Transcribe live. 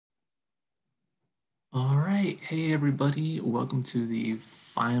right, hey everybody, welcome to the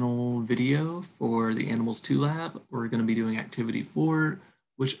final video for the Animals 2 lab. We're going to be doing activity 4,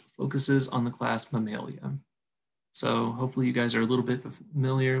 which focuses on the class Mammalia. So hopefully you guys are a little bit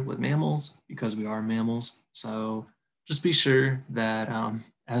familiar with mammals because we are mammals. So just be sure that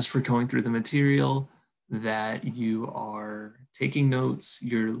as we're going through the material, that you are taking notes,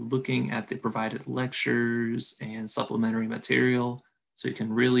 you're looking at the provided lectures and supplementary material so you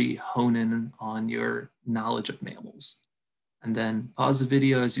can really hone in on your knowledge of mammals. And then pause the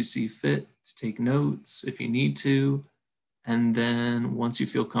video as you see fit to take notes if you need to. And then once you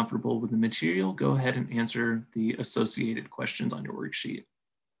feel comfortable with the material, go ahead and answer the associated questions on your worksheet.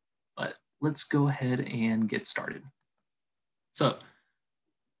 But let's go ahead and get started. So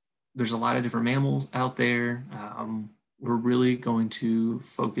there's a lot of different mammals out there. We're really going to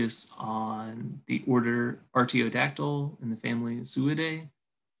focus on the order Artiodactyl in the family Suidae,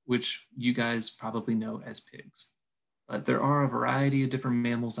 which you guys probably know as pigs. But there are a variety of different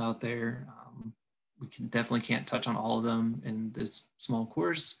mammals out there. We definitely can't touch on all of them in this small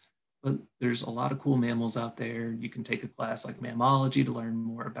course, but there's a lot of cool mammals out there. You can take a class like Mammalogy to learn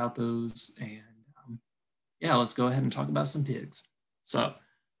more about those. And yeah, let's go ahead and talk about some pigs. So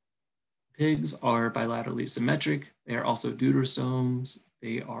pigs are bilaterally symmetric. They are also deuterostomes.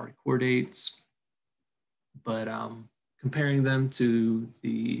 They are chordates. But comparing them to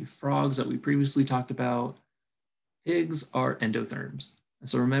the frogs that we previously talked about, pigs are endotherms. And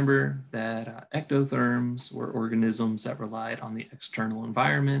so remember that ectotherms were organisms that relied on the external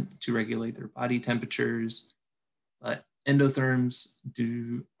environment to regulate their body temperatures, but endotherms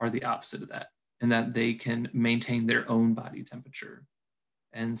are the opposite of that, in that they can maintain their own body temperature.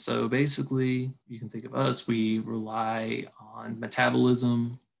 And so basically, you can think of us, we rely on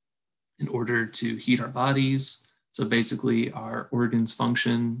metabolism in order to heat our bodies. So basically, our organs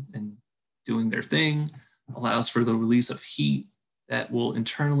function and doing their thing allows for the release of heat that will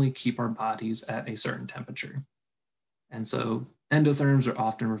internally keep our bodies at a certain temperature. And so endotherms are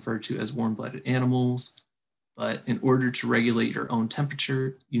often referred to as warm-blooded animals, but in order to regulate your own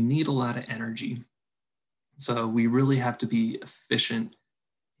temperature, you need a lot of energy. So we really have to be efficient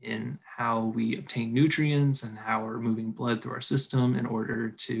in how we obtain nutrients and how we're moving blood through our system in order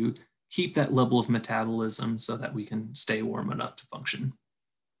to keep that level of metabolism so that we can stay warm enough to function.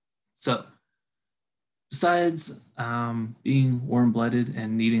 So besides being warm-blooded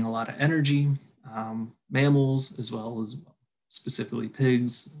and needing a lot of energy, mammals, as well as specifically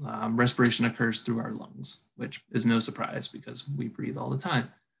pigs, respiration occurs through our lungs, which is no surprise because we breathe all the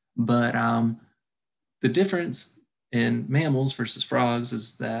time. But the difference in mammals versus frogs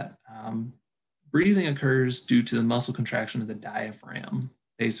is that breathing occurs due to the muscle contraction of the diaphragm.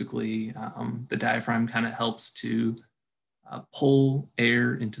 Basically, the diaphragm kind of helps to pull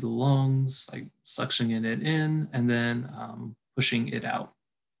air into the lungs, like suctioning it in and then pushing it out.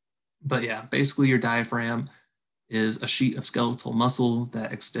 But yeah, basically your diaphragm is a sheet of skeletal muscle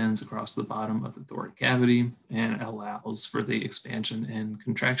that extends across the bottom of the thoracic cavity and allows for the expansion and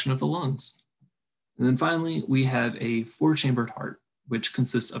contraction of the lungs. And then finally, we have a four-chambered heart, which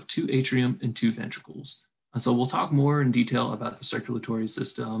consists of 2 atrium and 2 ventricles. And so we'll talk more in detail about the circulatory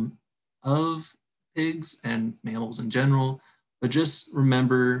system of pigs and mammals in general, but just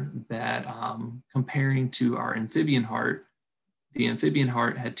remember that comparing to our amphibian heart, the amphibian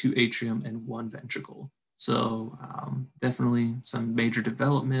heart had 2 atrium and 1 ventricle. So definitely some major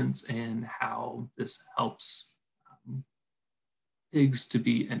developments in how this helps pigs to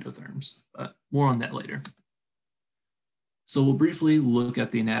be endotherms, but more on that later. So we'll briefly look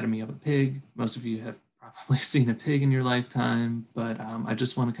at the anatomy of a pig. Most of you have probably seen a pig in your lifetime, but I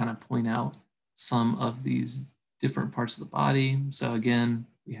just want to kind of point out some of these different parts of the body. So again,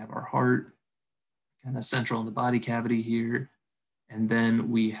 we have our heart, kind of central in the body cavity here. And then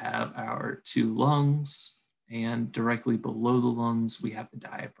we have our 2 lungs, and directly below the lungs, we have the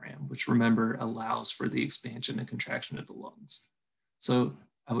diaphragm, which remember allows for the expansion and contraction of the lungs. So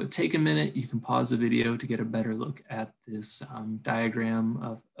I would take a minute, you can pause the video to get a better look at this diagram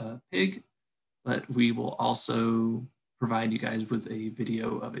of a pig, but we will also provide you guys with a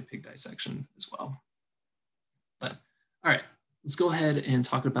video of a pig dissection as well. But all right, let's go ahead and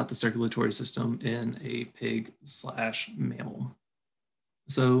talk about the circulatory system in a pig/mammal.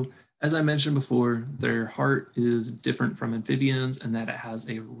 So as I mentioned before, their heart is different from amphibians in that it has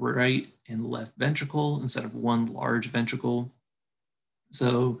a right and left ventricle instead of one large ventricle.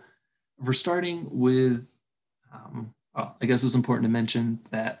 So we're starting with, I guess it's important to mention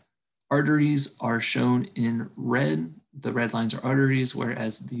that arteries are shown in red. The red lines are arteries,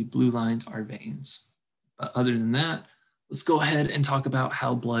 whereas the blue lines are veins. But other than that, let's go ahead and talk about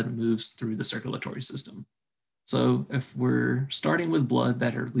how blood moves through the circulatory system. So if we're starting with blood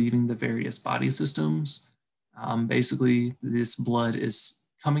that are leaving the various body systems, basically this blood is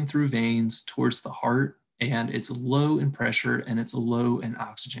coming through veins towards the heart, and it's low in pressure and it's low in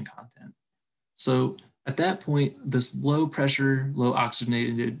oxygen content. So at that point, this low pressure, low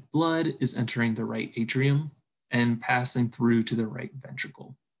oxygenated blood is entering the right atrium and passing through to the right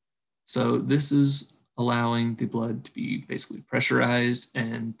ventricle. So this is allowing the blood to be basically pressurized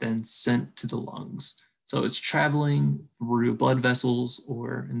and then sent to the lungs. So it's traveling through blood vessels,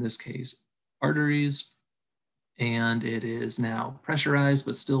 or in this case, arteries, and it is now pressurized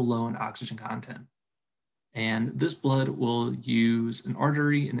but still low in oxygen content. And this blood will use an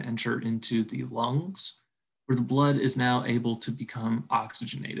artery and enter into the lungs, where the blood is now able to become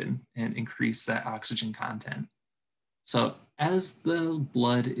oxygenated and increase that oxygen content. So as the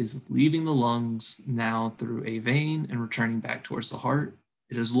blood is leaving the lungs now through a vein and returning back towards the heart,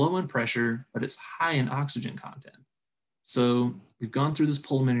 it is low in pressure, but it's high in oxygen content. So we've gone through this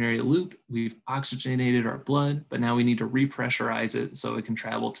pulmonary loop, we've oxygenated our blood, but now we need to repressurize it so it can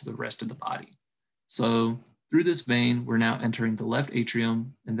travel to the rest of the body. So through this vein, we're now entering the left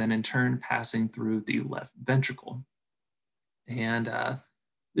atrium and then in turn passing through the left ventricle. And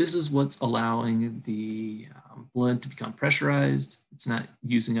this is what's allowing the blood to become pressurized. It's not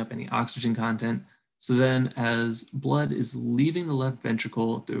using up any oxygen content. So then as blood is leaving the left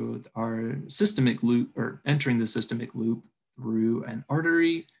ventricle through our systemic loop, or entering the systemic loop through an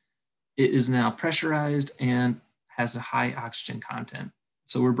artery, it is now pressurized and has a high oxygen content.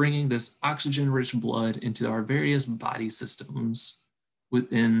 So we're bringing this oxygen-rich blood into our various body systems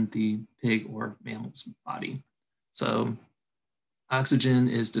within the pig or mammal's body. So oxygen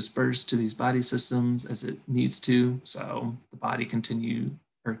is dispersed to these body systems as it needs to, so the body can continue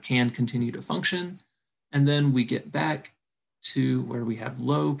to function. And then we get back to where we have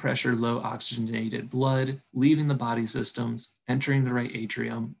low pressure, low oxygenated blood leaving the body systems, entering the right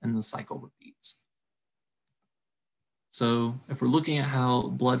atrium, and the cycle repeats. So if we're looking at how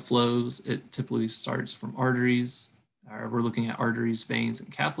blood flows, it typically starts from arteries. We're looking at arteries, veins, and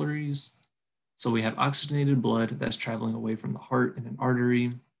capillaries. So we have oxygenated blood that's traveling away from the heart in an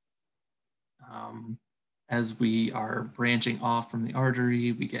artery. As we are branching off from the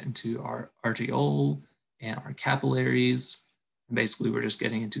artery, we get into our arteriole and our capillaries. And basically, we're just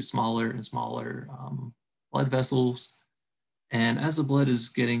getting into smaller and smaller blood vessels. And as the blood is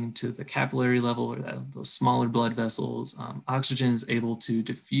getting to the capillary level, or those smaller blood vessels, oxygen is able to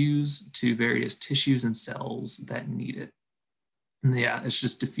diffuse to various tissues and cells that need it. And yeah, it's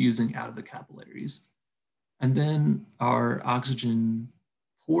just diffusing out of the capillaries. And then our oxygen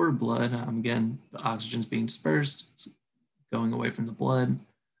poor blood, again, the oxygen's being dispersed, it's going away from the blood.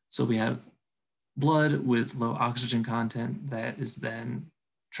 So we have blood with low oxygen content that is then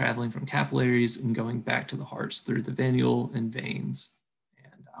traveling from capillaries and going back to the hearts through the venule and veins.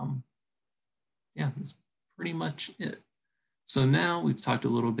 And yeah, that's pretty much it. So now we've talked a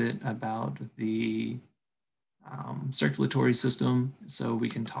little bit about the circulatory system, so we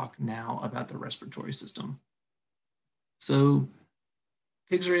can talk now about the respiratory system. So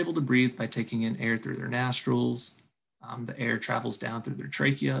pigs are able to breathe by taking in air through their nostrils. The air travels down through their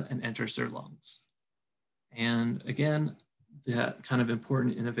trachea and enters their lungs. And again, that kind of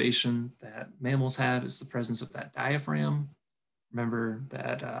important innovation that mammals have is the presence of that diaphragm. Remember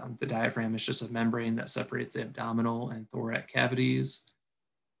that the diaphragm is just a membrane that separates the abdominal and thoracic cavities.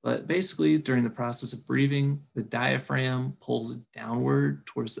 But basically, during the process of breathing, the diaphragm pulls downward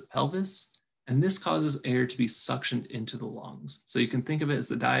towards the pelvis, and this causes air to be suctioned into the lungs. So you can think of it as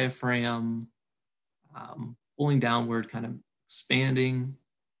the diaphragm pulling downward, kind of expanding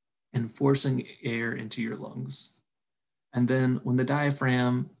and forcing air into your lungs. And then when the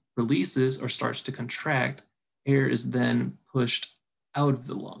diaphragm releases or starts to contract, air is then pushed out of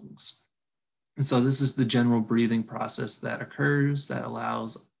the lungs. And so this is the general breathing process that occurs that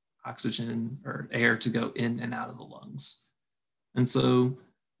allows oxygen or air to go in and out of the lungs. And so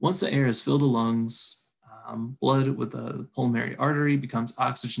once the air has filled the lungs, blood with the pulmonary artery becomes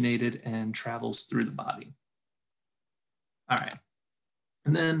oxygenated and travels through the body. All right.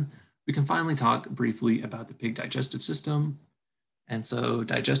 And then we can finally talk briefly about the pig digestive system. And so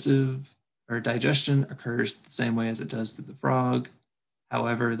digestion occurs the same way as it does through the frog.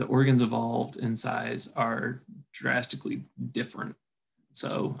 However, the organs involved in size are drastically different.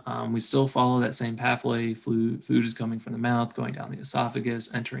 So we still follow that same pathway. Food is coming from the mouth, going down the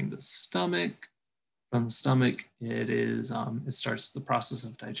esophagus, entering the stomach. From the stomach, it starts the process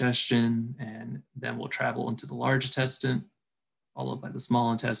of digestion, and then will travel into the large intestine, followed by the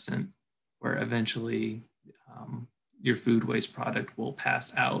small intestine, where eventually your food waste product will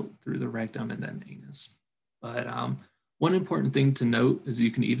pass out through the rectum and then anus. But one important thing to note is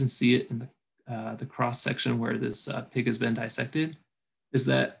you can even see it in the cross section where this pig has been dissected, is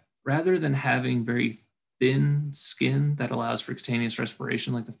that rather than having very thin skin that allows for cutaneous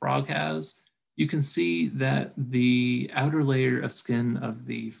respiration like the frog has, you can see that the outer layer of skin of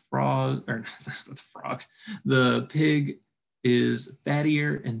the frog, or that's the frog, the pig is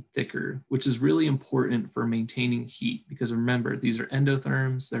fattier and thicker, which is really important for maintaining heat because remember, these are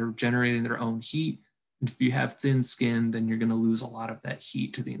endotherms, they're generating their own heat. And if you have thin skin, then you're going to lose a lot of that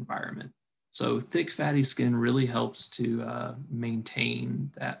heat to the environment. So thick, fatty skin really helps to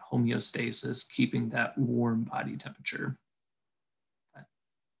maintain that homeostasis, keeping that warm body temperature. Okay.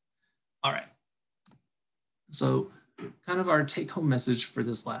 All right. So kind of our take-home message for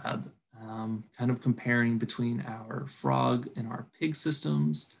this lab, kind of comparing between our frog and our pig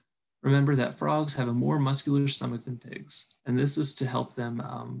systems. Remember that frogs have a more muscular stomach than pigs, and this is to help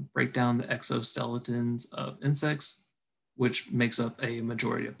them break down the exoskeletons of insects, which makes up a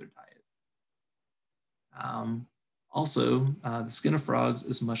majority of their diet. Um, Also, the skin of frogs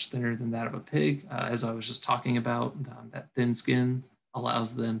is much thinner than that of a pig. As I was just talking about, that thin skin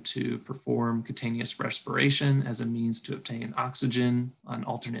allows them to perform cutaneous respiration as a means to obtain oxygen, an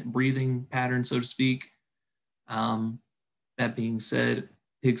alternate breathing pattern, so to speak. Um, that being said,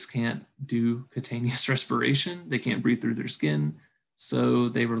 pigs can't do cutaneous respiration. They can't breathe through their skin. So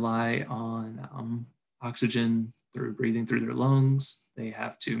they rely on oxygen through breathing through their lungs. They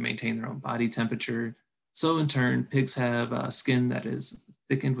have to maintain their own body temperature. So in turn, pigs have skin that is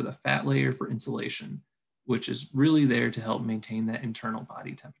thickened with a fat layer for insulation, which is really there to help maintain that internal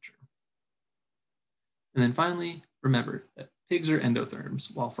body temperature. And then finally, remember that pigs are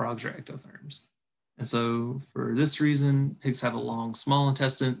endotherms while frogs are ectotherms. And so for this reason, pigs have a long, small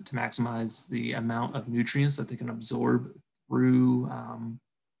intestine to maximize the amount of nutrients that they can absorb through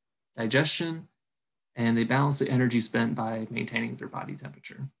digestion, and they balance the energy spent by maintaining their body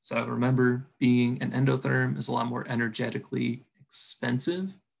temperature. So remember, being an endotherm is a lot more energetically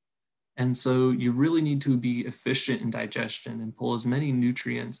expensive. And so you really need to be efficient in digestion and pull as many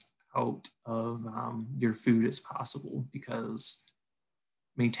nutrients out of your food as possible because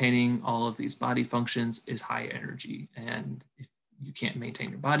maintaining all of these body functions is high energy. And if you can't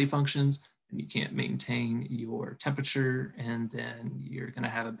maintain your body functions, then you can't maintain your temperature, and then you're going to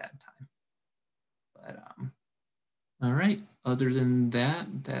have a bad time. But all right, other than that,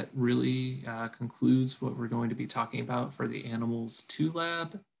 that really concludes what we're going to be talking about for the Animals 2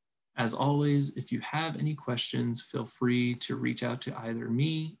 lab. As always, if you have any questions, feel free to reach out to either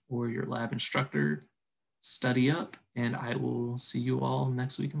me or your lab instructor. Study up, and I will see you all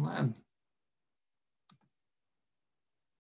next week in lab.